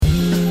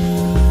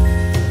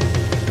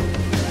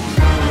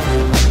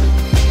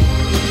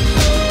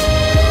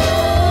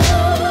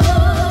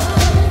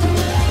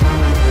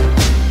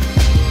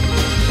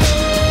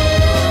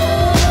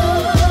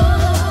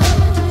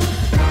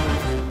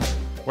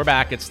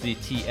back. It's the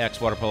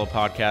TX Water Polo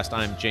Podcast.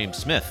 I'm James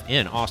Smith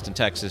in Austin,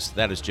 Texas.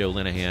 That is Joe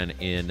Linehan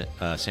in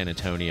San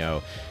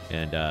Antonio.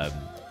 And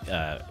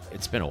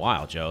it's been a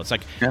while, Joe. It's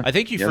like, I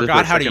think you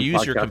forgot how to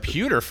use your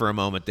computer for a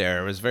moment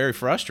there. It was very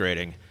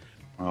frustrating.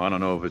 Oh, I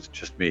don't know if it's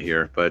just me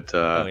here, but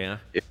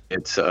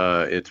it's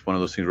one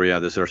of those things where,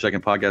 this is our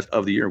second podcast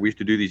of the year. We used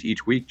to do these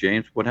each week.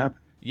 James, what happened?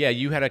 Yeah,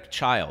 you had a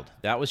child.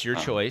 That was your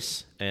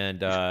choice,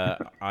 and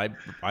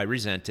I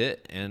resent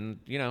it. And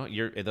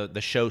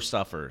the show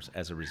suffers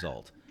as a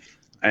result.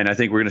 And I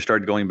think we're going to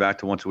start going back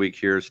to once a week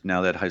here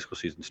now that high school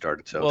season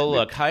started. So well,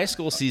 look, high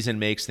school season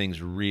makes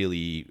things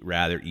really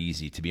rather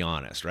easy, to be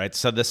honest, right?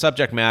 So the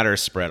subject matter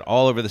is spread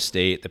all over the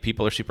state. The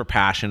people are super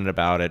passionate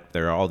about it.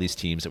 There are all these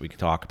teams that we can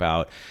talk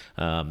about,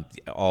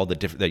 all the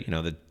different,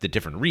 the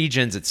different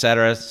regions, et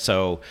cetera.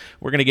 So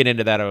we're going to get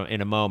into that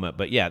in a moment.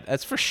 But yeah,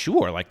 that's for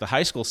sure. Like the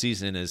high school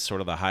season is sort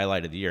of the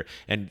highlight of the year.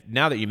 And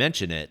now that you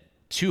mention it,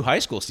 2 high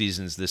school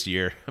seasons this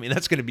year. I mean,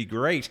 that's going to be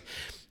great.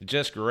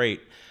 Just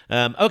great.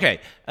 Okay,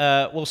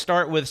 we'll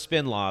start with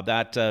Spin Lob.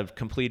 That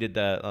completed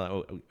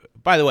the...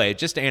 by the way,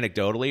 just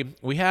anecdotally,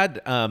 we had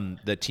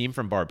the team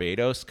from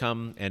Barbados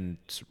come and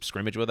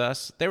scrimmage with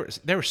us.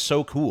 They were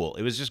so cool.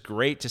 It was just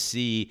great to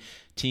see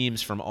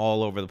teams from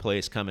all over the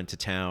place come into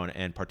town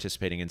and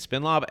participating in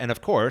Spin Lob. And,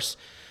 of course,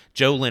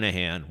 Joe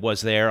Linehan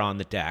was there on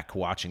the deck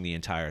watching the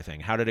entire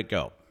thing. How did it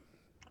go?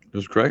 It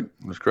was great.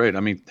 It was great.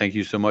 I mean, thank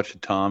you so much to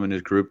Tom and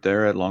his group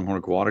there at Longhorn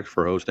Aquatics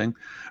for hosting,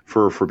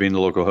 for being the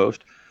local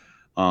host.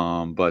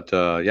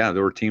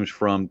 There were teams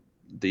from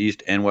the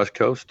East and West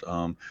Coast.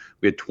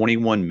 We had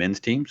 21 men's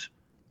teams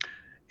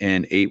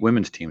and 8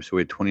 women's teams. So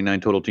we had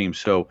 29 total teams.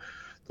 So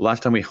the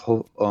last time we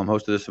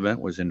hosted this event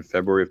was in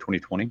February of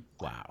 2020.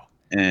 Wow.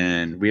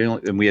 And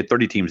we had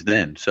 30 teams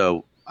then.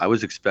 So I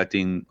was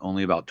expecting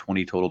only about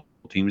 20 total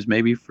teams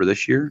maybe for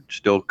this year,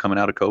 still coming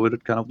out of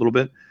COVID kind of a little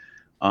bit.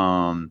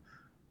 No,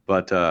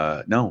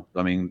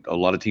 I mean, a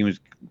lot of teams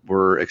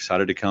were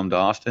excited to come to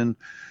Austin.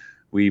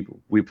 We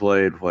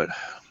played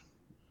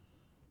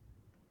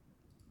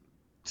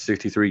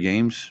 63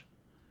 games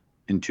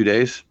in 2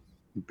 days,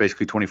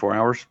 basically 24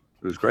 hours.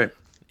 It was great.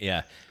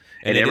 Yeah.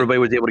 And everybody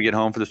was able to get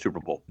home for the Super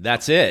Bowl.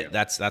 That's it.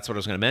 That's what I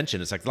was going to mention.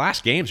 It's like the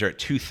last games are at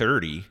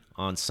 2:30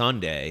 on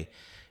Sunday.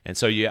 And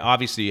so you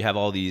have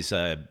all these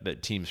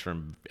teams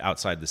from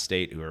outside the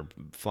state who are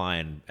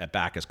flying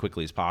back as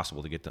quickly as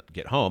possible to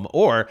get home,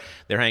 or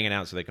they're hanging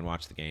out so they can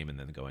watch the game and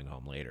then going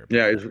home later.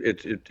 Yeah,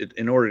 it's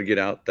in order to get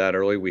out that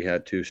early, we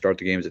had to start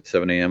the games at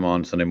 7 a.m.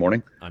 on Sunday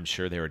morning. I'm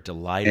sure they were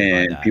delighted by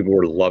that. And people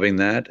were loving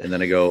that. And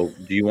then I go,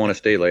 "Do you want to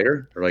stay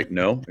later?" They're like,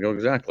 "No." I go,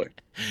 "Exactly.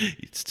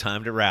 It's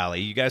time to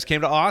rally. You guys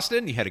came to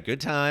Austin. You had a good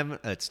time.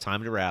 It's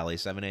time to rally.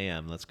 7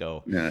 a.m. Let's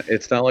go." Yeah,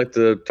 it's not like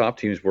the top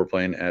teams were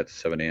playing at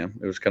 7 a.m.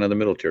 It was kind of the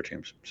middle tier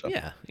teams. So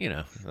yeah,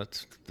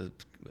 that's a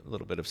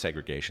little bit of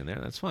segregation there.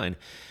 That's fine.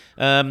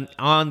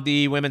 On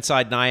the women's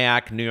side,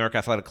 Nyack New York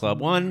Athletic Club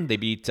won. They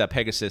beat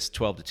Pegasus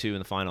 12-2 in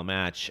the final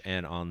match.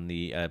 And on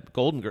the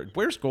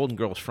where's Golden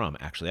Girls from?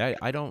 Actually,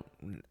 I'm not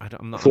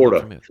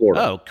Florida.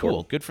 Oh, cool.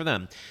 Florida. Good for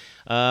them.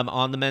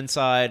 On the men's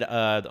side,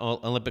 the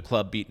Olympic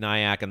Club beat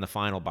Nyack in the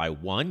final by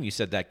 1. You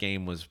said that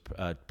game was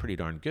pretty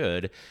darn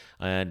good,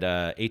 and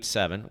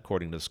 8-7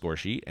 according to the score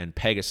sheet. And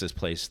Pegasus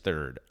placed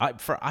third.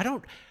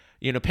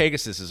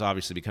 Pegasus is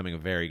obviously becoming a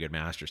very good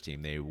Masters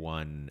team. They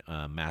won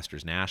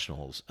Masters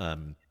Nationals.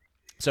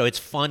 So it's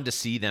fun to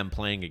see them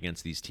playing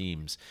against these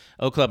teams.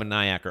 Oak Club and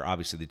Nyack are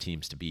obviously the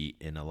teams to beat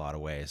in a lot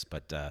of ways,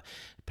 but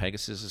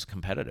Pegasus is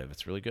competitive.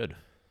 It's really good.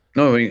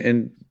 No, I mean,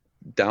 and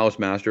Dallas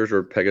Masters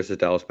or Pegasus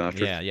Dallas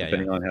Masters,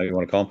 depending on how you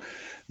want to call them.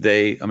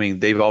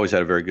 They've always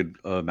had a very good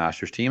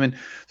Masters team. And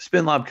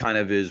Spin Lob kind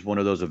of is one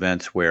of those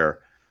events where,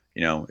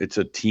 it's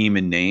a team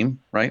in name,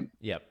 right?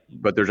 Yep.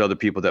 But there's other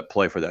people that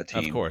play for that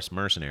team. Of course,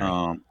 mercenary.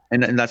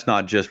 And that's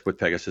not just with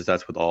Pegasus.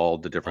 That's with all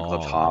the different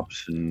clubs,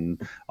 Hops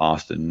and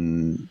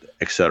Austin,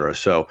 et cetera.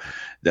 So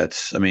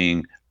that's,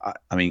 I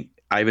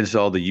even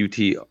saw the UT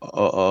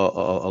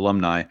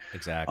alumni.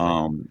 Exactly.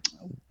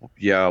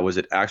 Was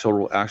it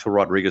Axel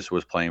Rodriguez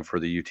was playing for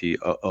the UT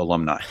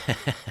alumni,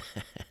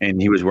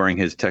 and he was wearing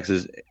his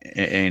Texas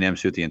A&M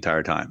suit the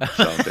entire time.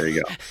 So there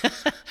you go.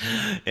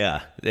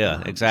 Yeah,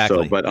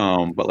 exactly.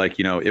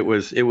 It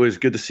was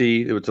good to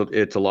see.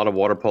 It's a lot of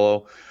water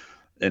polo,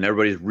 and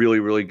everybody's really,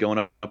 really going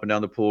up and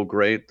down the pool.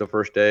 Great. The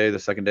first day, the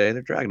second day,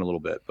 they're dragging a little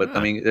bit, but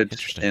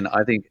interesting. And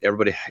I think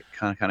everybody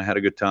kind of had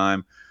a good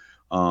time.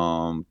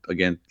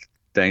 Again,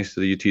 thanks to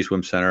the UT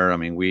Swim Center.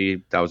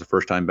 That was the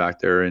first time back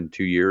there in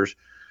 2 years,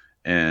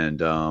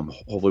 and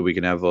hopefully we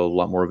can have a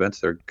lot more events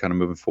there kind of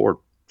moving forward.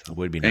 It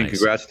would be nice. And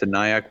congrats to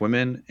Nyack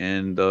women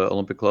and the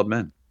Olympic Club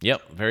men.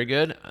 Yep, very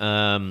good.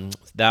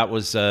 That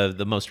was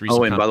the most recent.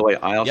 Oh, and by the way,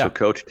 I also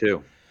coach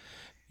too.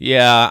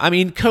 Yeah,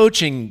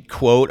 coaching,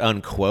 quote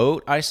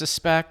unquote, I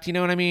suspect. You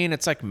know what I mean?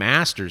 It's like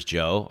Masters,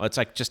 Joe. It's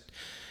like just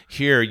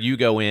here, you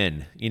go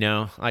in,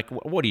 like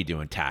what are you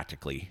doing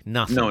tactically?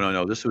 Nothing.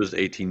 No. This was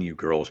 18U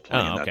girls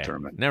playing in that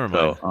tournament. Never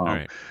mind. All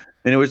right.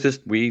 And it was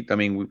just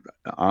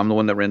I'm the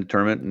one that ran the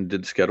tournament and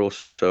did the schedule.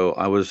 So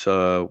I would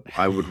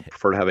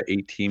prefer to have an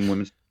 8-team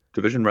women's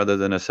division rather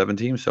than a 7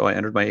 team. So I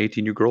entered my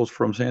 18U girls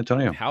from San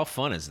Antonio. How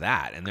fun is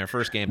that? And their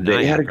first game,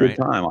 They had a Nyack, good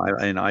right?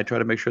 time. I try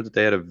to make sure that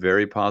they had a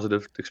very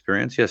positive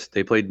experience. Yes,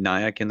 they played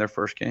Nyack in their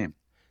first game.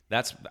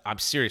 I'm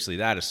seriously,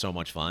 that is so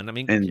much fun. I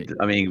mean, And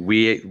I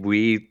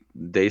mean,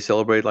 they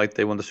celebrate like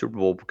they won the Super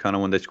Bowl, kind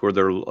of when they scored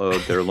their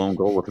lone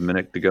goal with a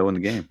minute to go in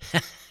the game.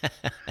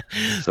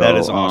 that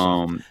is So,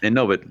 awesome. and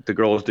no, but the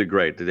girls did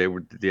great. They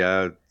were,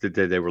 yeah,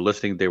 they were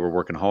listening. They were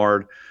working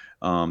hard.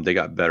 They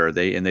got better.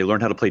 They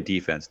learned how to play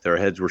defense. Their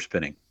heads were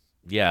spinning.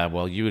 Yeah,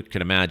 well, you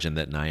could imagine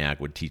that Nyack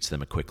would teach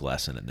them a quick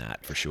lesson in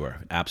that for sure.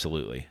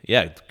 Absolutely.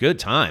 Yeah, good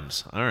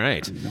times. All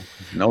right.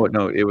 No,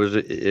 it was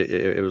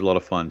a lot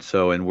of fun.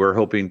 So, and we're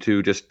hoping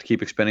to just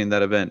keep expanding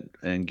that event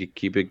and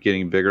keep it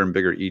getting bigger and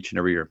bigger each and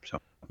every year. So.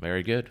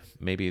 Very good.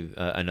 Maybe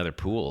another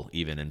pool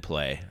even in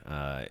play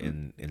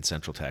in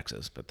Central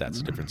Texas, but that's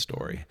a different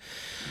story.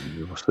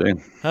 We'll see.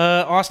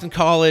 Austin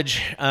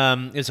College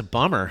is a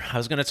bummer. I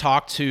was going to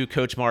talk to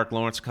Coach Mark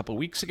Lawrence a couple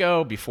weeks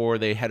ago before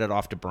they headed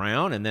off to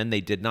Brown, and then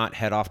they did not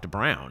head off to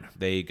Brown.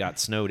 They got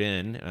snowed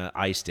in,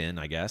 iced in,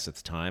 I guess, at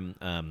the time.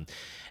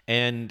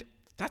 And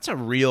that's a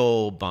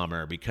real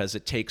bummer because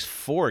it takes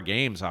 4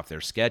 games off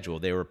their schedule.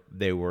 They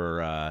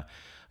were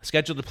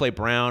scheduled to play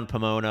Brown,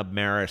 Pomona,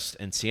 Marist,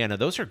 and Siena.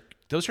 Those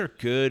are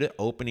good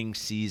opening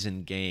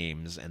season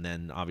games, and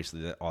then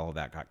obviously all of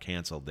that got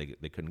canceled.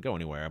 They couldn't go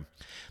anywhere.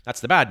 That's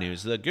the bad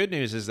news. The good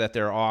news is that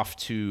they're off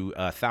to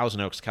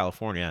Thousand Oaks,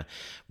 California,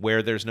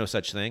 where there's no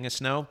such thing as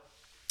snow.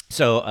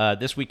 So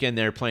this weekend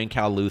they're playing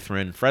Cal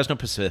Lutheran, Fresno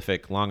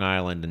Pacific, Long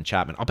Island, and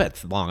Chapman. I'll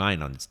bet Long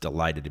Island's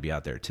delighted to be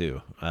out there too.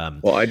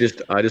 Well, I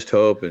just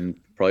hope, and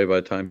probably by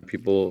the time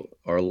people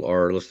are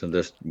listening to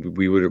this,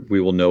 we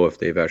will know if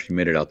they've actually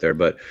made it out there.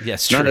 But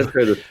yes, not true.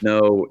 necessarily the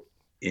snow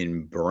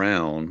in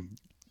Brown.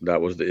 That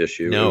was the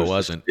issue. No, it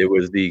wasn't. It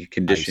was the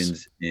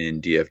conditions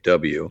in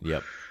DFW.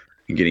 Yep.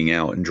 And getting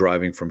out and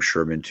driving from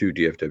Sherman to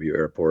DFW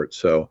Airport.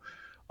 So,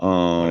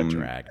 What a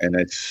drag. and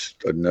it's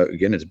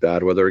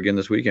bad weather again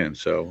this weekend.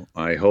 So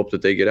I hope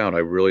that they get out. I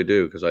really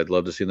do, because I'd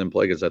love to see them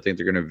play, because I think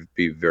they're going to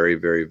be very,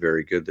 very,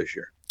 very good this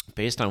year.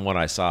 Based on what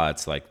I saw,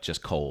 it's like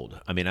just cold.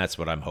 I mean, that's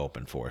what I'm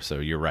hoping for. So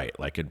you're right.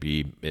 Like it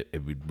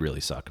would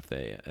really suck if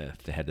they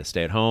had to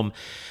stay at home.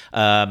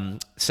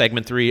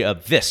 Segment 3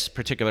 of this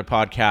particular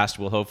podcast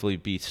will hopefully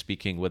be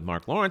speaking with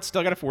Mark Lawrence.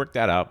 Still got to work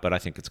that out, but I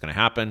think it's going to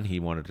happen.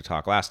 He wanted to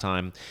talk last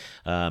time,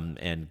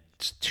 and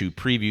to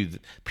preview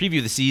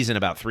the season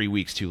about 3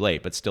 weeks too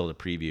late, but still to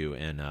preview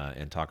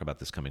and talk about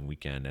this coming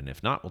weekend. And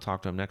if not, we'll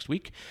talk to him next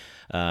week.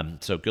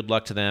 So good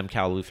luck to them,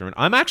 Cal Lutheran.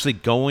 I'm actually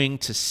going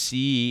to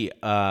see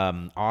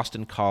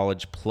Austin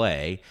College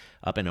play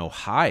up in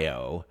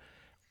Ohio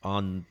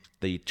on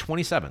the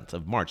 27th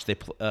of March. They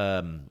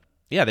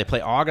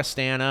play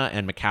Augustana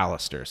and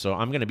McAllister. So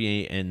I'm going to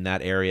be in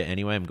that area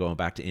anyway. I'm going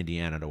back to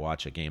Indiana to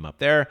watch a game up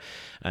there.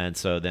 And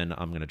so then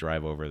I'm going to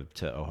drive over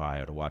to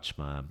Ohio to watch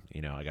I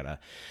got a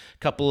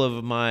couple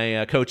of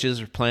my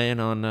coaches are playing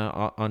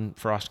on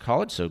for Austin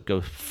College. So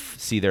go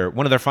see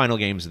one of their final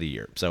games of the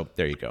year. So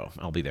there you go.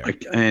 I'll be there.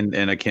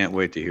 And I can't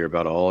wait to hear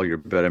about all your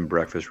bed and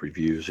breakfast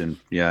reviews and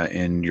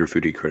your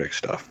Foodie Critic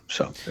stuff.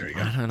 So there you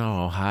go. I don't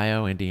know.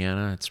 Ohio,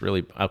 Indiana. It's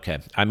really okay.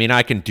 I mean,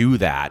 I can do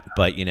that,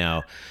 but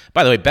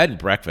by the way, bed and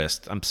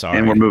breakfast. I'm sorry.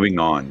 And we're moving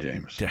on,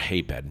 James. I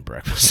hate bed and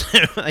breakfast.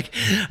 I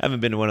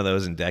haven't been to one of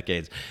those in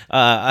decades.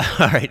 All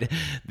right.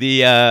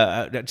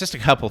 Just a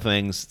couple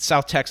things.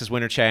 South Texas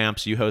Winter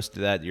Champs. You hosted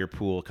that at your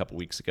pool a couple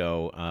weeks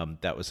ago.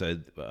 That was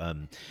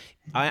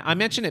I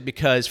mention it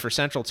because for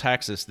Central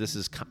Texas,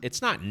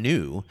 it's not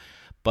new,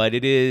 but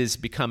it is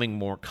becoming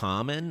more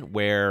common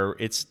where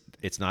it's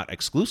not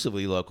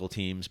exclusively local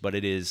teams, but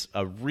it is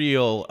a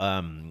real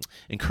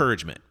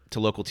encouragement to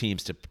local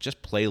teams to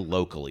just play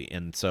locally.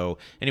 And so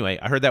anyway,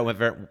 I heard that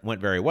went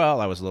very well.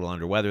 I was a little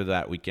under weather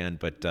that weekend,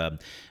 but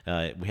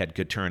we had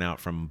good turnout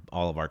from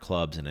all of our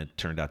clubs, and it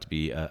turned out to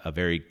be a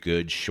very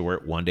good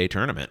short one-day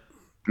tournament.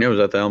 Yeah, it was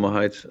at the Alma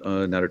Heights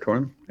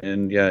Natatorium,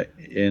 and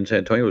in San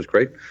Antonio, it was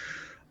great.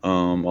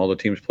 All the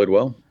teams played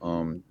well.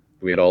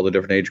 We had all the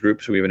different age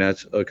groups. We even had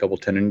a couple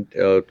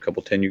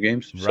 10U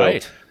games.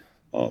 Right.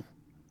 So,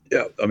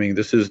 yeah, I mean,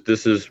 this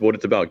is what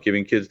it's about: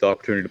 giving kids the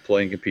opportunity to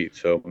play and compete.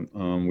 So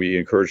we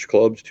encourage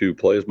clubs to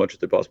play as much as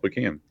they possibly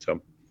can. So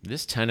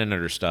this 10 and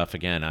under stuff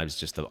again, it's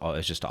just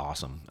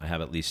awesome. I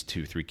have at least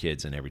 2-3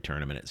 kids in every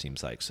tournament, it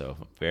seems like. So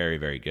very,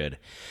 very good.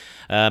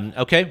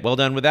 Okay, well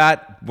done with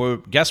that.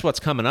 Guess what's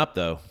coming up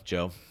though,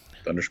 Joe?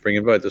 Thunder Spring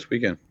Invite this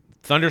weekend.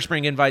 Thunder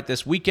Spring Invite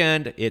this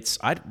weekend.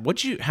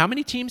 How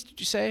many teams did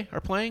you say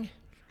are playing?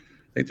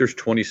 I think there's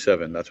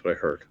 27. That's what I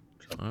heard.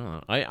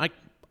 So.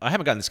 I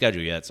haven't gotten the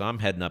schedule yet, so I'm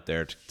heading up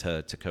there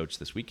to coach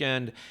this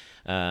weekend.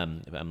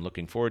 I'm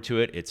looking forward to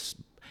it.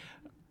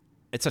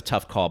 It's a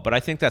tough call, but I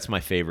think that's my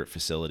favorite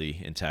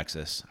facility in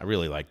Texas. I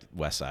really like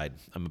Westside.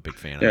 I'm a big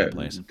fan of that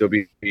place. There'll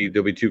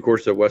be 2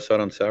 courses at Westside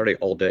on Saturday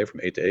all day from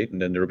 8 to 8,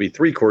 and then there'll be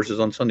 3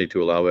 courses on Sunday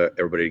to allow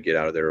everybody to get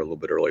out of there a little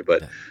bit early.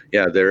 But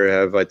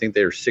I think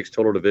there are 6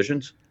 total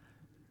divisions.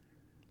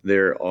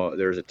 There's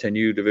a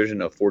 10U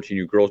division, a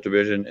 14U girls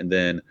division, and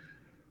then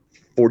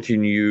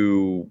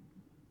 14U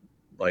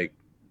like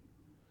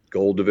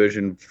gold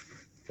division,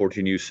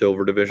 14U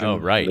silver division. Oh,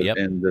 right. Yep.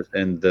 And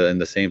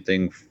the same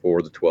thing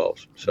for the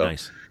 12s. So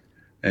Nice.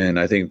 And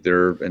I think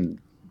and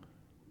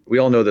we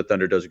all know that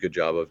Thunder does a good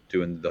job of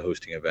doing the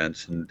hosting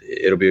events, and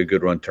it'll be a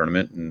good run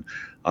tournament, and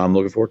I'm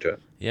looking forward to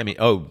it. Yeah, I mean,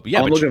 I'm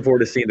looking forward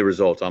to seeing the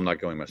results. I'm not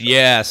going myself.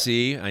 Yeah,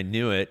 see, I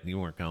knew it. You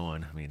weren't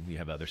going. I mean, you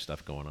have other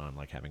stuff going on,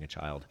 like having a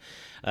child.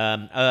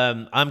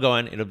 I'm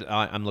going.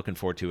 I'm looking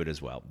forward to it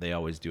as well. They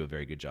always do a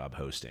very good job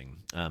hosting.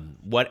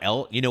 What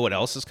else? You know what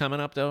else is coming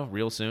up though,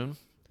 real soon?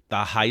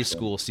 The high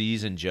school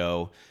season,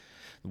 Joe.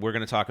 We're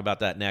going to talk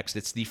about that next.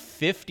 It's the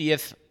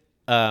 50th.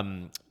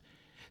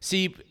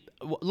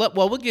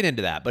 We'll get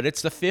into that, but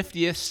it's the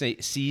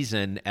 50th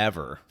season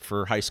ever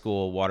for high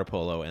school water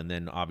polo, and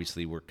then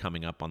obviously we're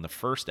coming up on the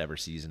first ever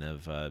season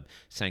of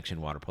sanctioned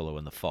water polo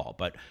in the fall.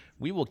 But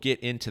we will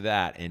get into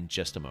that in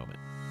just a moment.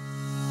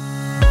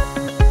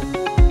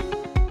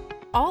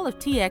 All of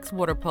TX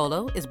Water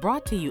Polo is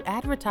brought to you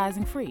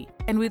advertising free,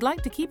 and we'd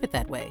like to keep it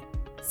that way.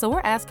 So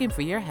we're asking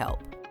for your help.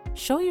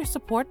 Show your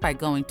support by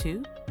going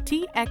to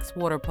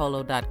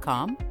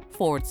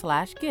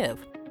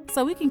txwaterpolo.com/give.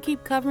 So we can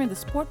keep covering the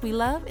sport we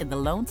love in the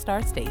Lone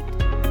Star State.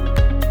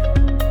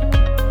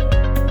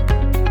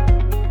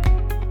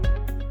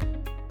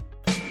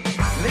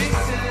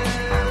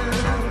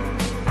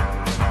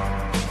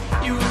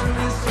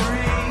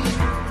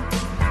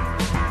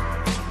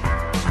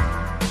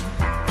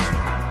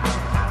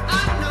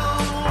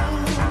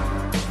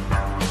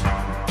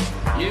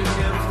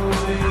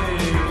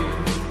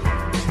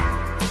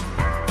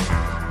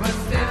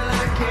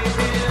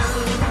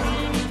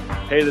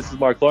 Hey, this is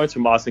Mark Lawrence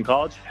from Austin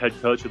College, head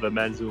coach of the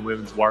men's and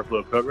women's water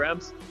polo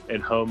programs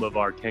and home of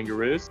our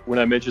Kangaroos. When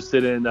I'm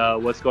interested in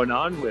what's going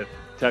on with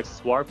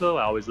Texas water polo,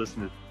 I always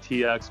listen to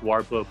TX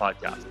Water Polo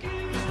Podcast.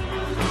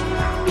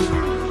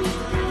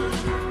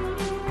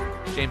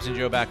 James and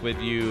Joe back with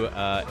you.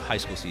 High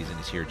school season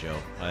is here, Joe.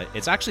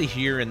 It's actually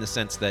here in the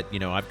sense that,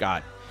 I've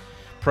got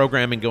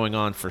programming going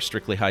on for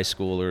strictly high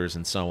schoolers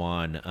and so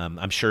on.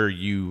 I'm sure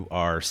you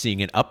are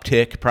seeing an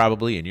uptick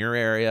probably in your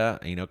area,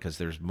 because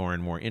there's more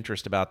and more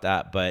interest about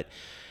that. But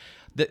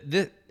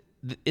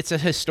it's a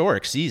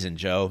historic season,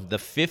 Joe, the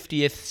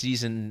 50th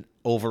season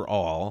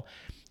overall.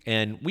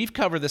 And we've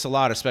covered this a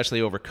lot, especially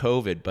over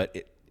COVID.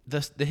 But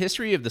the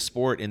history of the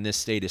sport in this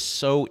state is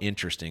so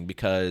interesting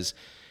because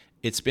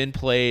it's been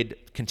played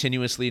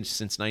continuously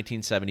since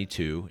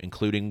 1972,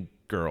 including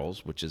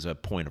girls, which is a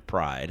point of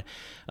pride.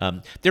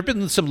 There have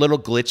been some little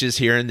glitches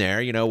here and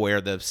there, where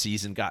the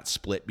season got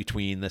split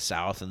between the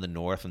South and the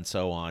North and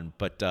so on.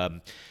 But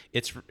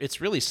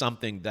it's really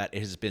something that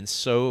has been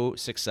so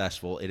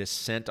successful. It has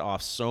sent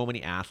off so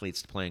many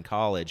athletes to play in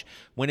college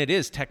when it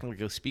is,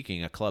 technically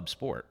speaking, a club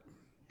sport.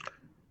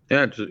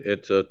 Yeah,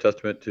 it's a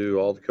testament to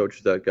all the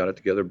coaches that got it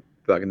together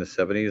back in the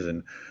 70s.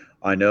 And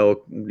I know,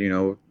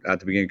 at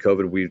the beginning of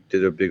COVID, we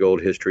did a big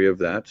old history of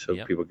that. So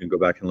people can go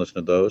back and listen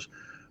to those.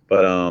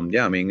 But I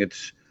mean,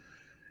 it's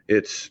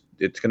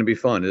going to be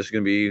fun. This is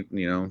going to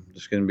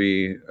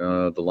be,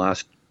 the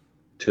last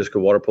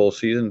TISCA water polo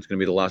season. It's going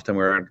to be the last time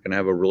we're going to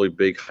have a really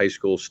big high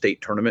school state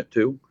tournament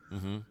too.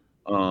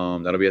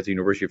 Mm-hmm. That'll be at the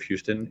University of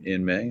Houston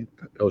in May,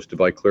 hosted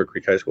by Clear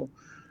Creek High School.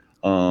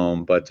 I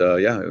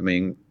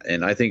mean,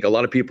 and I think a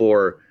lot of people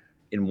are,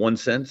 in one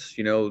sense,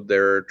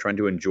 they're trying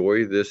to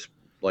enjoy this,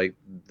 like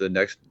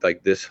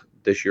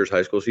this year's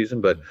high school season,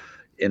 but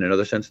in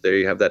another sense,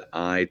 they have that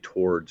eye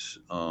towards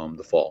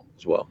the fall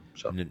as well.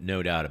 So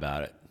no doubt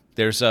about it.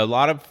 There's a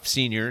lot of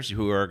seniors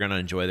who are going to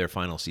enjoy their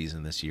final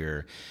season this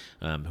year,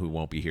 who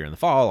won't be here in the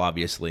fall,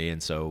 obviously,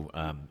 and so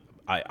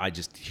I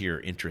just hear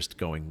interest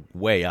going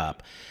way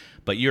up.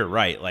 But you're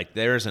right; like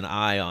there's an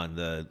eye on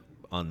the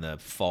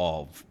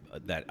fall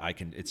that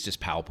it's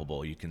just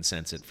palpable. You can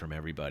sense it from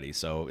everybody.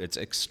 So it's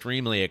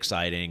extremely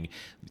exciting.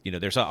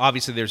 There's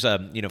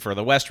for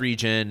the West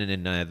region and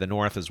in the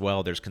North as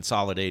well, there's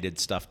consolidated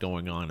stuff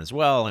going on as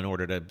well in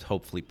order to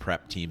hopefully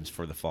prep teams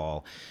for the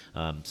fall.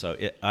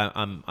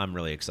 I'm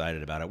really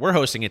excited about it. We're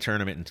hosting a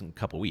tournament in a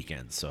couple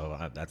weekends,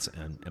 so that's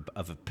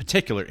of a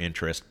particular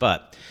interest.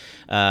 But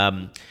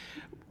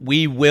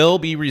we will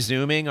be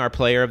resuming our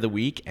player of the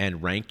week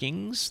and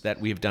rankings that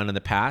we've done in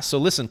the past. So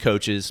listen,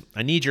 coaches,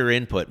 I need your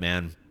input,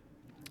 man.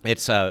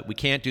 It's we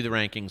can't do the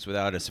rankings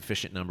without a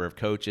sufficient number of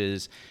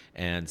coaches,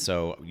 and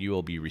so you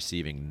will be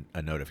receiving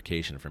a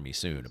notification from me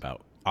soon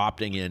about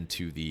opting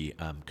into the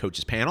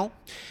coaches panel,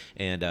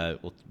 and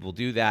we'll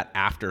do that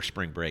after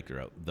spring break,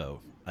 though.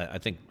 I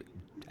think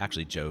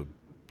actually Joe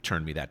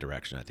turned me that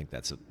direction. I think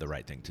that's the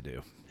right thing to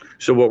do.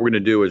 So what we're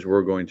going to do is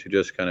we're going to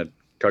just kind of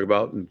talk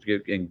about and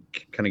give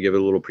it a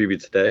little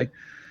preview today,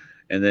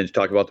 and then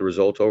talk about the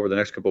results over the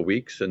next couple of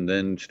weeks, and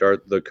then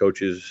start the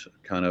coaches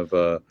kind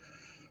of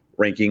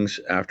rankings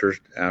after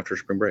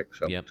spring break.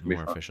 So yep,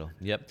 more official.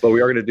 Yep. But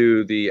we are going to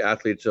do the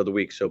athletes of the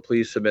week. So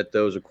please submit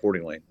those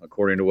according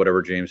to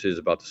whatever James is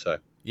about to say.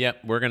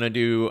 Yep, we're gonna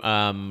do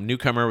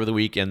newcomer of the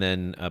week and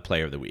then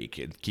player of the week.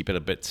 Keep it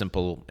a bit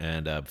simple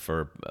and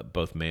for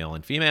both male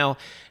and female.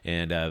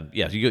 And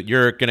yeah,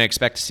 you're gonna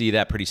expect to see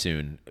that pretty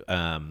soon.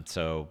 And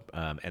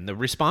the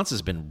response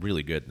has been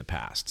really good in the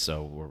past,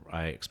 so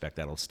I expect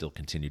that'll still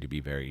continue to be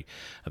a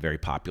very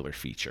popular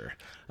feature.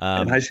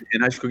 And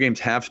high school games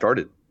have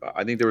started.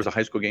 I think there was a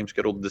high school game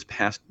scheduled this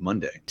past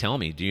Monday. Tell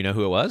me, do you know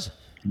who it was?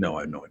 No,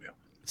 I have no idea.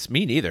 It's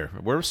me neither.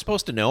 We're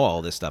supposed to know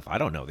all this stuff. I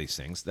don't know these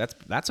things.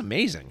 That's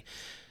amazing.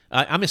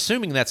 I'm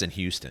assuming that's in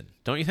Houston,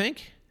 don't you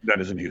think? That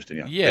is in Houston,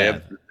 yeah. Yeah.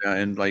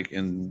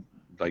 The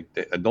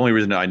only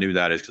reason I knew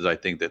that is because I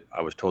think that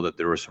I was told that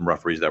there were some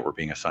referees that were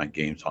being assigned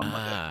games on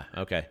Monday.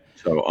 Okay.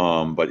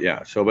 So, but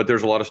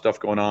there's a lot of stuff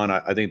going on.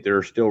 I think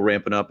they're still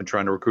ramping up and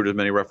trying to recruit as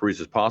many referees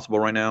as possible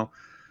right now.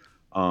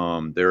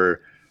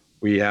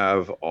 We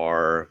have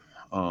our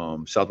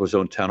Southwest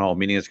Zone Town Hall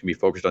meeting. It's going to be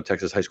focused on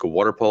Texas high school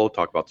water polo.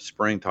 Talk about the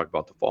spring. Talk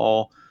about the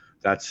fall.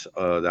 That's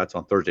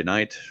on Thursday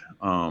night,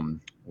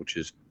 which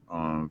is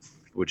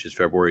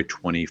February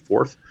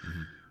 24th.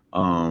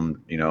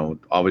 Mm-hmm.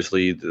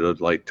 Obviously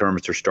the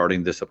tournaments are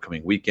starting this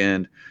upcoming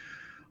weekend.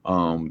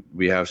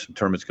 We have some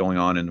tournaments going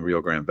on in the Rio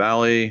Grande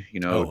Valley.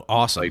 Oh,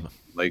 awesome!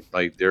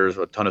 Like there's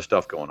a ton of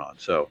stuff going on.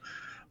 So,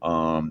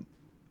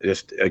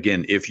 just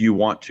again, if you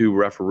want to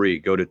referee,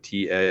 go to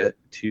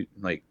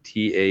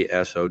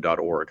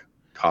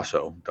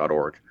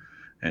taso.org,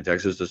 and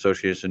Texas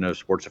Association of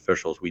Sports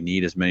Officials. We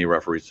need as many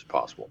referees as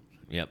possible.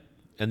 Yep,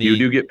 and you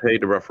do get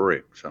paid to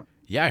referee. So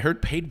yeah, I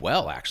heard paid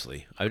well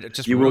actually.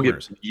 You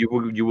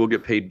will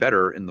get paid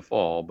better in the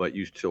fall, but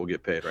you still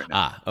get paid right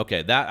now.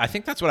 Okay. I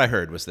think that's what I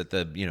heard was that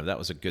that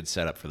was a good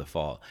setup for the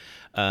fall.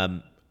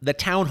 The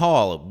town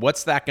hall,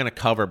 what's that going to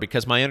cover?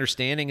 Because my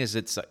understanding is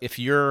so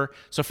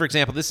for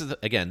example, this is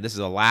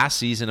the last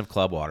season of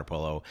club water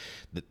polo.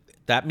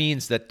 That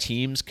means that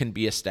teams can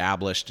be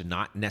established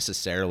not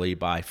necessarily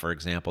by, for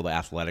example, the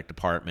athletic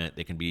department.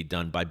 They can be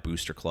done by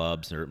booster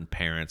clubs or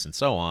parents and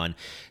so on.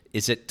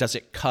 Does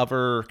it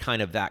cover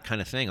kind of that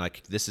kind of thing?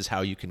 Like this is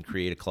how you can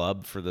create a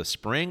club for the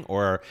spring,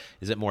 or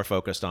is it more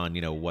focused on,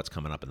 what's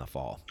coming up in the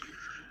fall?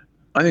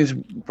 I think it's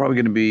probably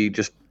going to be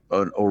just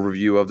an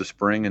overview of the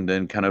spring and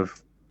then kind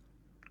of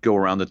go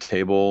around the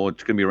table.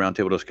 It's going to be a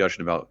roundtable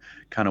discussion about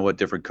kind of what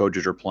different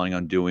coaches are planning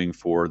on doing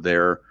for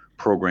their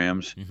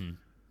programs. Mm-hmm.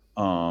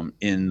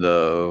 In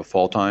the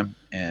fall time,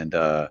 and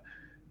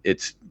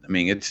it's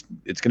going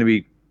to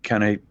be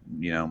kind of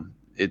we're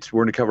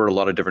going to cover a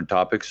lot of different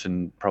topics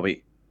and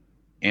probably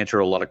answer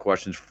a lot of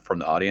questions from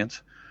the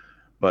audience.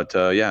 But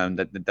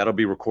that'll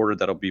be recorded.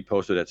 That'll be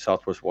posted at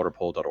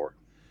southwestwaterpolo.org.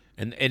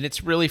 And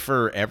it's really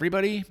for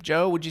everybody,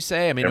 Joe. Would you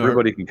say? I mean,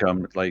 everybody can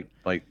come. We're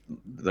going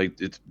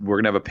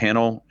to have a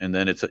panel, and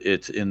then it's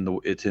in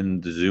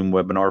the Zoom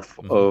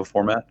webinar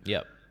format.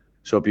 Yep.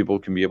 So people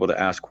can be able to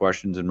ask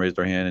questions and raise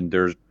their hand,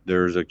 and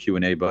there's a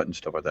Q&A button,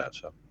 stuff like that.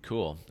 So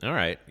cool. All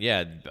right,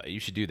 yeah, you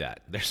should do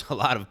that. There's a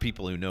lot of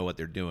people who know what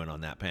they're doing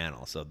on that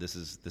panel, so this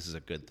is a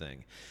good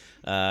thing.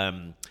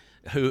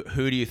 Who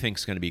do you think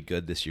is going to be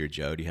good this year,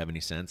 Joe? Do you have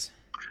any sense?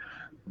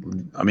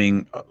 I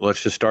mean,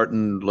 let's just start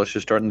in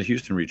the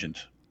Houston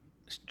regions.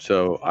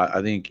 So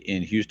I think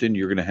in Houston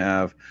you're going to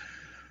have,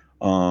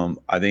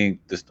 I think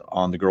this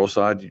on the girls'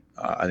 side,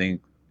 I think.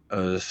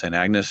 St.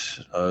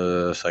 Agnes,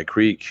 Cy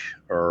Creek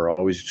are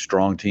always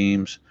strong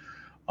teams.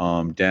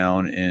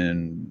 Down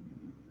in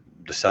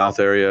the South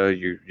area,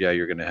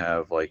 you're going to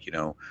have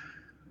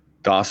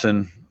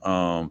Dawson,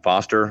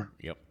 Foster.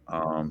 Yep.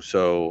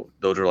 So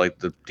those are like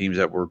the teams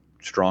that were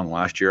strong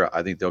last year.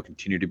 I think they'll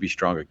continue to be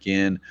strong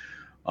again.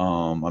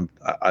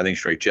 I think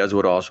Straight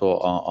Jesuit also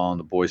on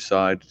the boys'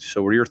 side.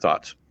 So what are your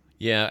thoughts?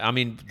 Yeah, I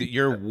mean,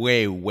 you're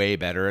way, way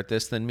better at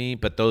this than me,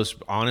 but those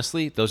are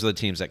the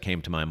teams that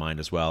came to my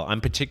mind as well.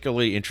 I'm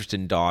particularly interested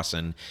in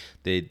Dawson.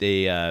 They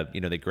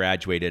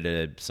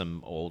graduated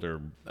some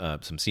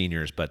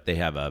seniors, but they've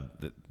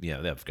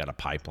got a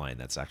pipeline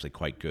that's actually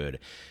quite good.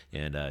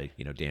 And,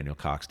 Daniel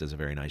Cox does a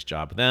very nice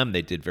job with them.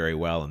 They did very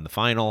well in the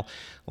final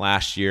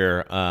last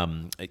year.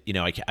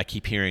 I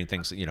keep hearing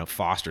things,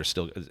 Foster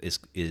still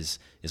is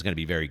going to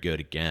be very good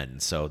again.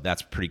 So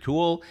that's pretty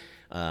cool.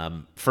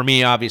 For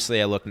me,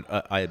 obviously, I look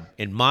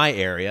in my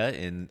area,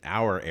 in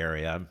our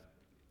area,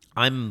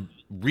 I'm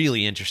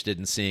really interested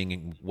in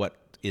seeing what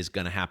is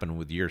going to happen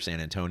with your San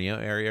Antonio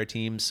area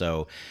team.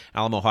 So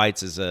Alamo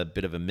Heights is a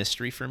bit of a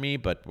mystery for me,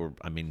 but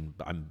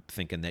I'm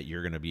thinking that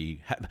you're going to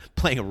be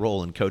playing a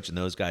role in coaching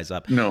those guys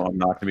up. No, I'm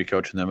not going to be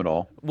coaching them at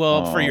all.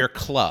 Well, for your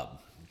club.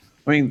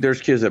 I mean,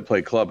 there's kids that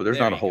play club, but there's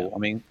not a whole. I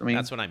mean,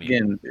 that's what I mean.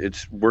 Again,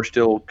 we're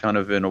still kind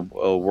of in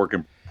a work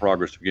in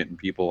progress of getting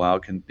people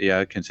out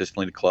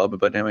consistently to club.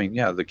 But I mean,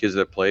 the kids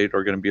that played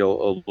are going to be a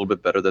little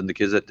bit better than the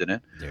kids that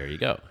didn't. There you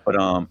go. But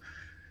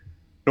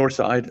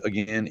Northside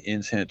again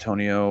in San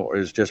Antonio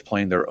is just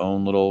playing their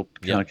own little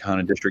kind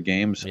of district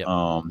games. Yep.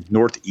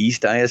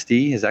 Northeast ISD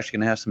is actually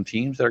going to have some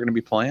teams that are going to be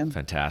playing.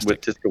 Fantastic.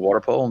 With Tisca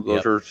Water Polo.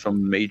 Those are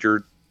some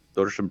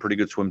pretty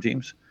good swim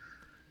teams.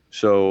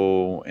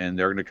 So, and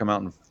they're going to come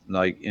out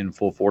in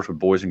full force with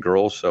boys and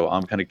girls. So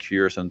I'm kind of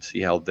curious and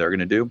see how they're going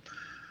to do.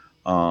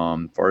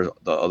 As far as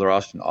the other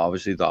Austin,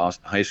 obviously the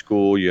Austin High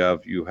School,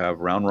 you have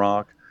Round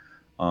Rock.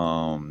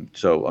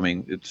 So I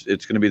mean,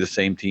 it's going to be the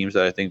same teams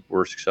that I think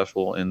were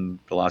successful in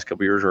the last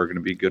couple of years are going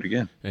to be good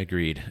again.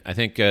 Agreed. I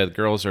think the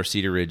girls are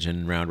Cedar Ridge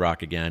and Round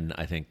Rock again.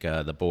 I think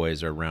the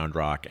boys are Round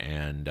Rock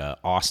and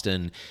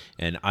Austin.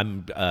 And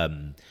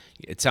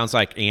it sounds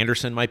like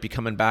Anderson might be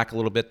coming back a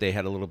little bit. They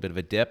had a little bit of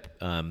a dip.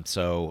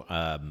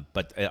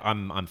 But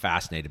I'm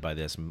fascinated by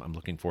this. I'm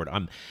looking forward.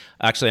 I'm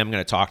going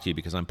to talk to you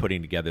because I'm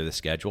putting together the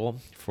schedule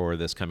for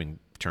this coming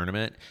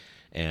tournament.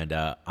 And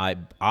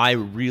I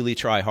really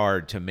try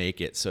hard to make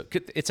it so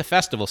it's a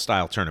festival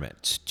style tournament.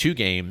 It's 2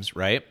 games,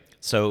 right?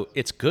 So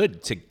it's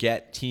good to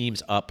get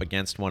teams up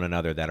against one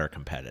another that are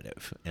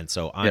competitive. And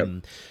so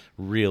I'm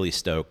really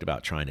stoked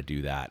about trying to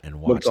do that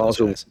and watch.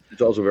 But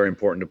it's also very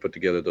important to put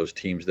together those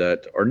teams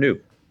that are new.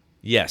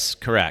 Yes,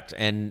 correct,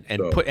 and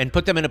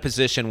put them in a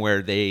position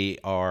where they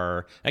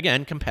are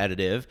again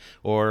competitive,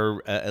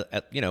 or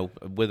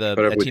with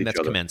a team that's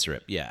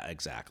commensurate. Yeah,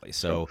 exactly.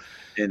 So,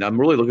 and I'm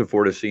really looking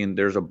forward to seeing.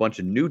 There's a bunch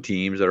of new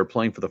teams that are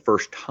playing for the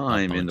first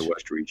time in the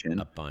West region.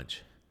 A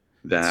bunch.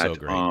 That so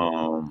great.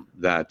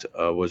 That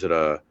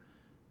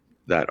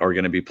are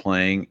going to be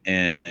playing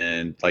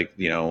and like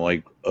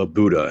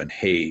Buddha and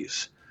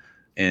Hayes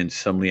and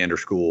some Leander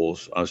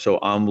schools. So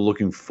I'm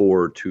looking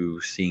forward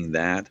to seeing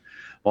that.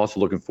 I'm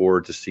also looking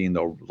forward to seeing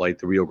the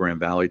Rio Grande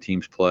Valley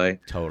teams play.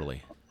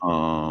 Totally.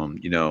 And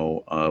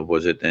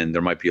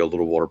there might be a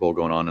little water bowl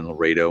going on in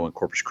Laredo and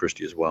Corpus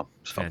Christi as well.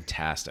 So.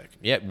 Fantastic.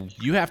 Yeah,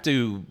 you have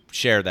to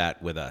share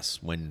that with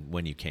us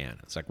when you can.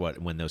 It's like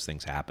when those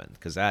things happen,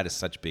 because that is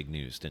such big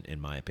news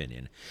in my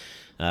opinion.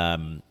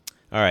 All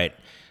right.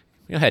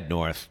 You'll head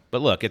north, but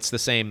look, it's the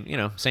same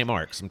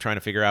arcs. I'm trying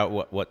to figure out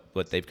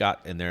what they've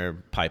got in their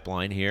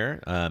pipeline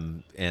here,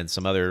 and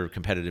some other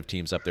competitive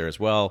teams up there as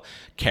well.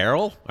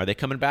 Carroll, are they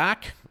coming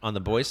back on the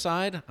boys'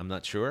 side? I'm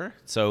not sure.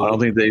 So I don't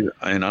think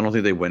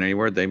they went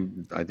anywhere.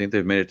 I think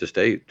they've made it to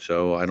state.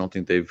 So I don't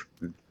think they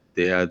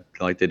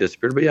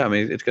disappeared. But yeah, I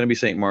mean, it's going to be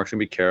St. Mark's, going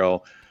to be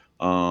Carroll,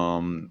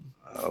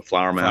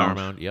 Flower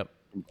Mound. Yep.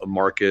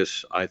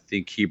 Marcus, I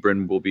think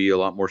Hebron will be a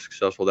lot more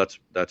successful. That's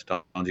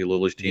Donzie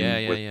Lily's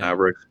team with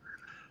Mavericks.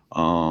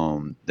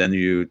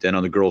 Then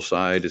on the girls'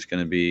 side, it's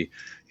going to be,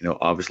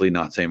 obviously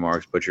not St.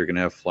 Mark's, but you're going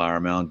to have Flower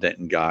Mound,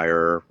 Denton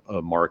Geyer,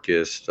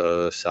 Marcus,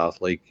 South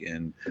Lake,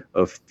 and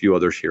a few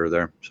others here or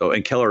there. So,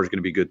 and Keller is going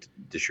to be good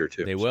this year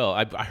too. They will.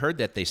 I heard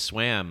that they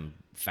swam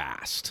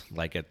fast,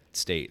 like at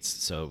States.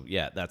 So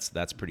yeah, that's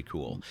pretty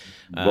cool.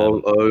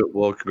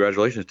 Well,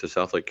 congratulations to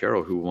South Lake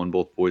Carroll, who won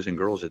both boys and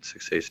girls at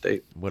 6A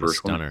State. What a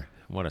stunner!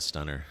 What a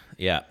stunner!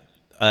 Yeah.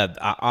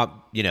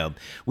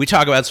 We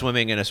talk about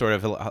swimming in a sort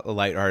of a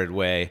lighthearted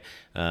way,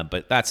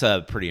 but that's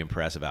a pretty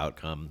impressive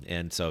outcome.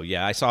 And so,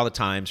 yeah, I saw the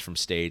times from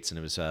States, and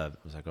it was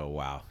like, oh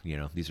wow,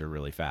 these are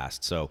really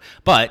fast. So,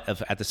 but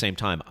at the same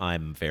time,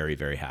 I'm very,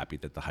 very happy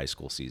that the high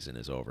school season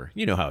is over.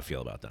 You know how I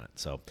feel about that.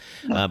 So,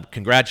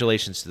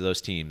 congratulations to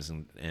those teams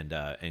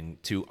and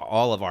to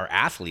all of our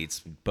athletes,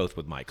 both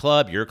with my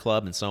club, your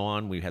club, and so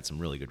on. We had some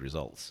really good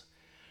results.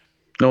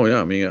 Oh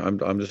yeah, I mean,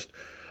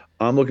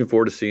 I'm looking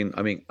forward to seeing.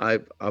 I mean,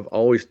 I've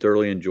always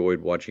thoroughly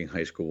enjoyed watching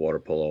high school water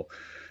polo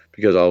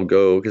because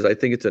I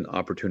think it's an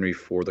opportunity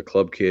for the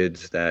club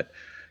kids that,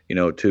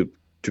 to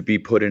be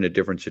put in a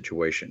different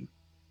situation,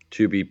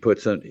 to be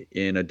put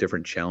in a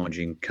different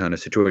challenging kind of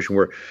situation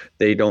where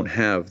they don't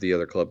have the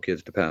other club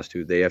kids to pass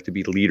to. They have to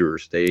be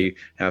leaders. They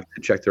have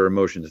to check their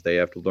emotions. They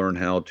have to learn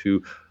how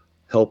to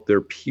help their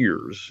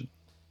peers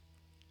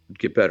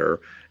get better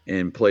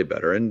and play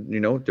better. And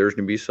there's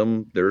going to be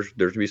some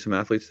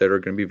athletes that are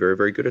going to be very,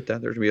 very good at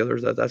that. There's going to be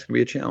others that's going to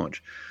be a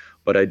challenge.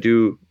 But I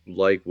do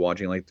like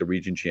watching the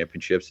region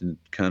championships and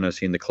kind of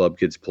seeing the club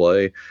kids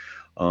play.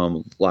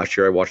 Last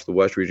year I watched the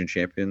West Region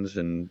champions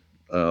and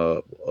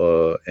it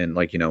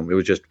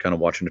was just kind of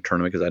watching the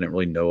tournament because I didn't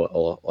really know a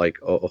whole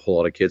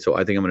lot of kids. So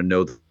I think I'm going to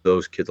know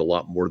those kids a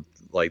lot more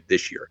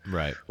this year,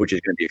 right? Which is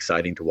going to be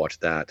exciting to watch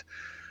that.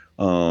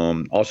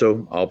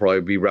 Also, I'll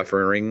probably be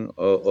refereeing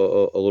a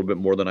little bit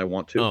more than I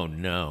want to. Oh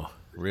no,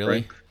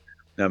 really?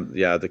 Right?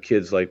 Yeah, the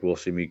kids will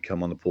see me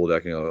come on the pool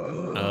deck and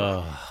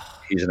go,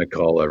 he's gonna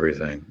call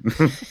everything.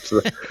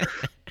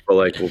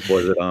 But what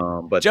was it?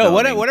 But Joe,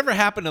 whatever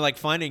happened to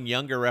finding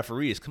younger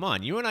referees? Come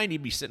on, you and I need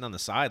to be sitting on the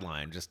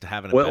sideline just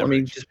having a beverage. I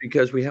mean, just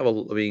because we have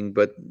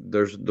but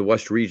there's the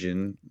West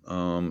Region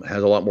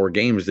has a lot more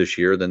games this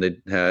year than they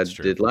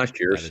did last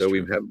year. So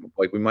we have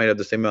we might have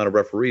the same amount of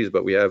referees,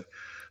 but we have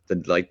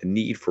the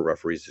need for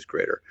referees is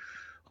greater.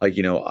 I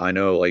know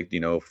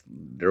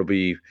there'll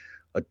be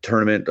a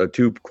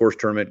 2-course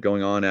tournament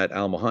going on at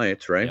Alma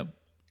Heights, right? Yep.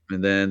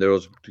 And then there'll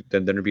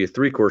be a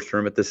 3-course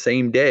tournament the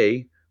same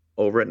day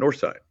over at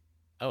Northside.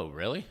 Oh,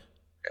 really?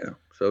 Yeah.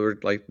 So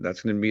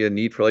that's going to be a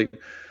need for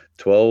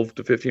 12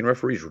 to 15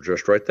 referees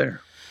just right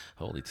there.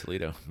 Holy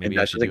Toledo! Maybe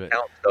I should do it.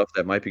 Count stuff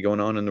that might be going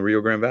on in the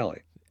Rio Grande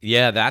Valley.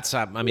 Yeah, that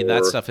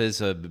stuff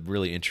is a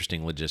really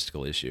interesting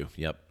logistical issue.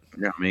 Yep.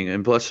 Yeah, I mean,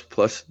 and plus,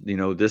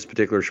 this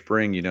particular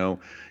spring, you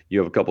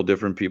have a couple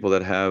different people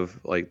that have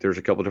there's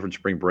a couple different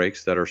spring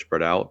breaks that are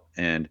spread out,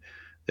 and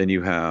Then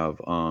you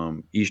have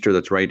Easter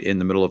that's right in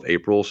the middle of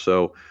April.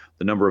 So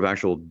the number of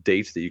actual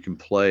dates that you can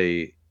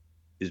play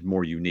is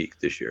more unique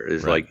this year.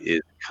 Is Right.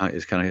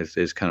 is kind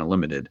of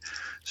limited.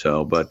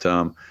 So, but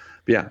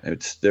yeah,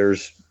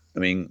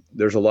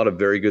 there's a lot of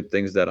very good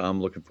things that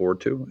I'm looking forward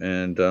to,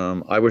 and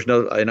I wish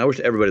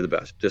everybody the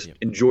best. Just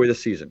enjoy the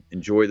season,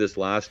 enjoy this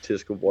last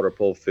TISCA Water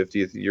Polo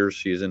 50th year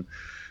season,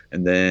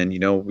 and then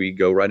we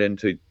go right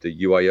into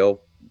the UIL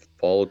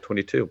fall of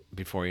 22.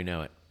 Before you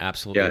know it,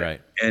 absolutely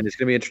right. And it's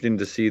going to be interesting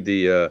to see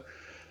the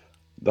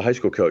high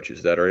school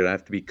coaches that are going to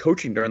have to be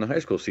coaching during the high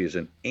school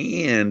season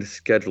and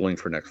scheduling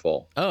for next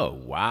fall. Oh,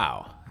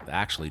 wow.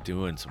 Actually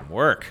doing some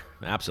work.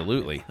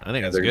 Absolutely. I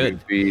think that's they're good.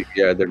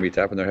 They're going to be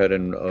tapping their head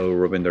and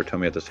rubbing their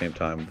tummy at the same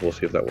time. We'll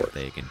see if that works.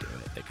 They can do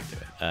it.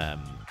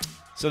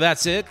 So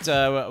that's it.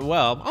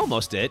 Well,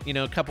 almost it.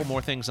 A couple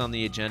more things on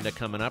the agenda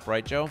coming up,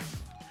 right, Joe?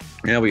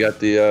 Yeah, we got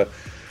the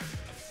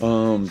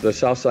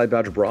Southside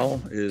Badger Brawl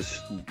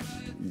is,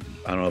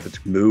 I don't know if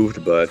it's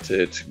moved, but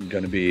it's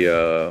going to be,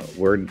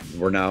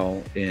 we're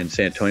now in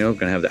San Antonio,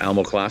 going to have the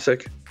Alamo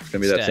Classic. It's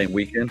going to be that same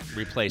weekend.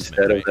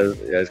 Replacement, right?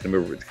 It's going to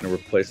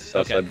replace the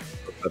Southside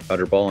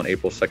Badger Brawl on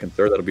April 2nd,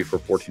 3rd. That'll be for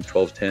 14,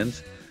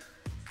 12s,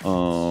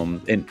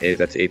 10s. And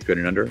that's 8th grade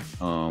and under.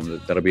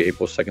 That'll be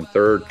April 2nd,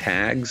 3rd.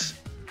 Tags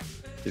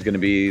is going to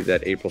be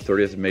that April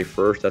 30th and May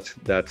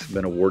 1st. That's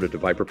been awarded to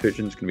Viper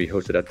Pigeon. It's going to be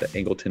hosted at the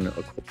Angleton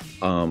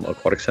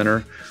Aquatic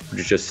Center,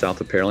 which is just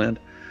south of Pearland.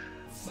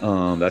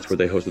 That's where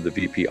they hosted the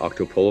VP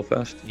Octo Polo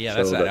Fest. Yeah,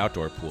 that's that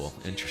outdoor pool.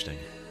 Interesting.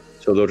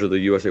 So those are the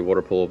USA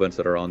Water Polo events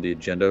that are on the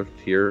agenda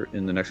here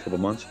in the next couple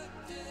months.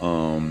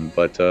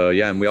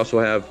 And we also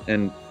have,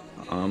 and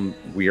I'm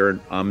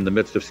in the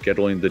midst of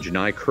scheduling the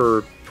Janai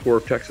Kerr Tour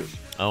of Texas.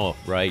 Oh,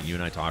 right. You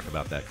and I talked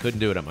about that. Couldn't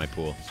do it at my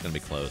pool. It's going to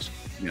be closed.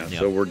 Yeah.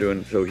 Yep.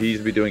 So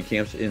he's be doing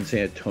camps in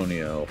San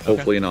Antonio,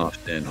 hopefully in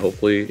Austin,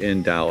 hopefully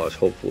in Dallas,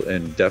 hopefully,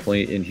 and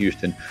definitely in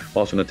Houston. I'm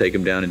also going to take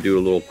him down and do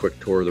a little quick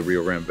tour of the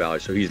Rio Grande Valley.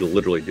 So he's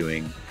literally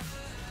doing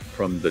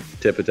from the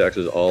tip of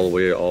Texas all the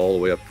way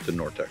up to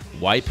North Texas.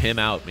 Wipe him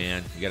out,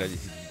 man. You got to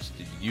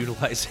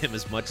utilize him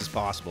as much as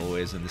possible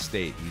as in the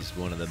state. He's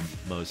one of the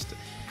most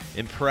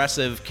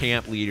impressive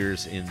camp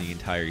leaders in the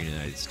entire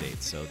United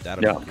States. So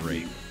that'll be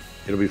great.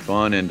 It'll be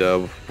fun. And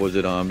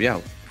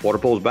water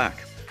polo's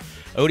back.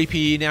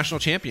 ODP National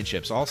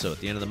Championships also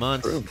at the end of the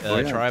month.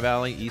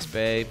 Tri-Valley, East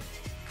Bay. You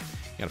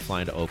got to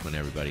fly into Oakland,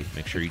 everybody.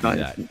 Make sure you do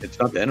that. It's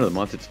not the end of the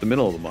month. It's the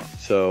middle of the month.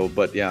 So,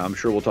 but yeah, I'm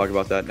sure we'll talk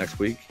about that next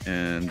week.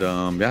 And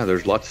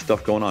there's lots of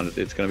stuff going on.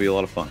 It's going to be a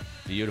lot of fun.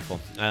 Beautiful.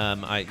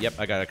 I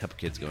got a couple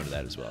kids going to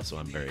that as well, so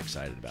I'm very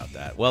excited about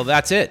that. Well,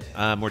 that's it.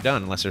 We're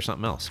done unless there's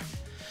something else.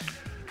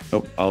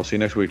 Nope. I'll see you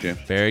next week, Jim.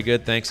 Very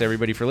good. Thanks,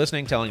 everybody, for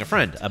listening, telling a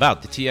friend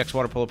about the TX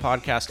Water Polo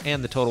Podcast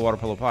and the Total Water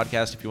Polo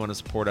Podcast. If you want to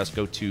support us,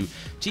 go to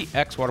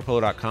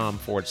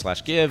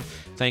txwaterpolo.com/give.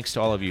 Thanks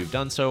to all of you who've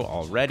done so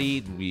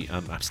already.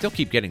 I still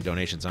keep getting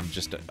donations. I'm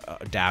just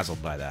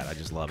dazzled by that. I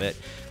just love it.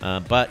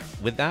 But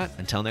with that,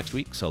 until next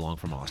week, so long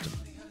from Austin.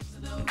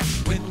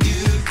 When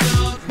you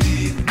don't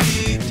need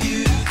me,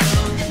 you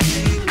don't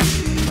need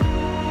me.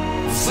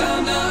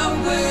 Found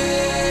our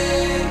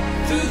way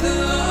through the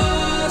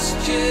lost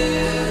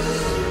years.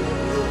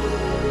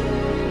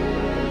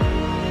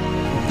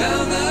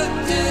 Now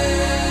that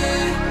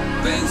day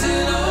brings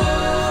it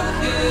all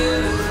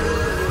here.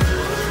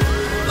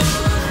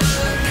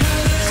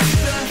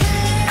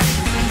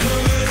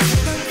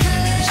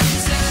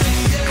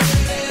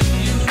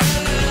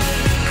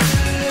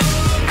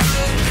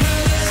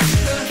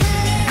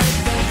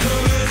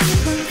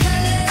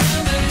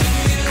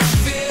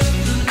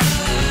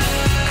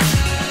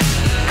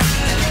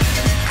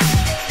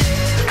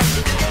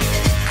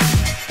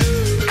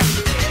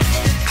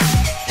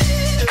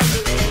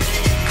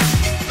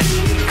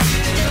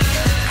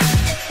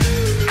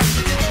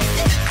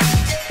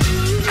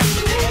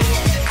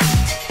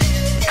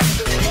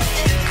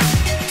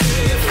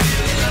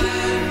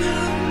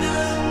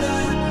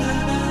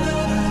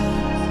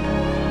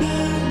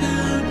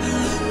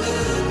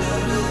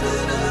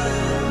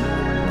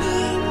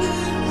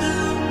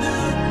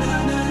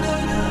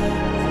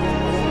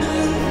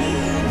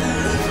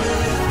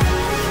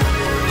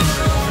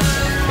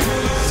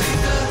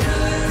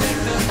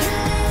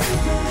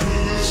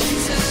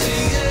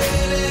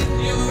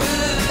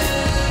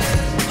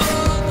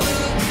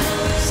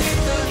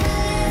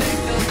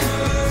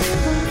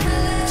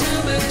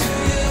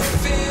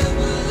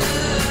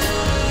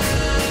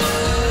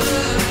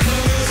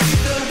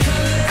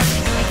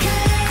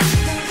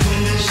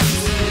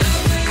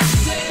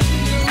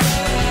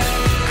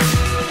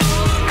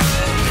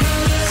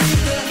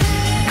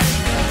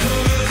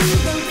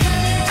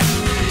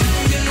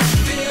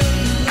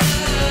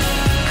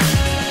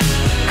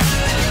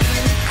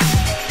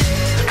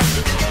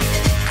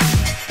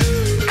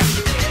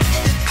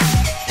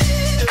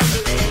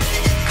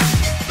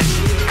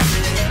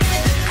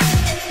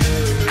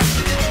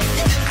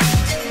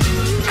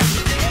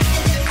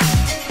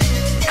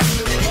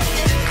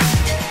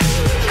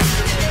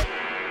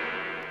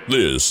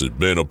 This has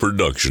been a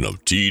production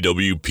of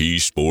TWP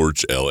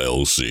Sports,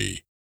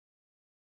 LLC.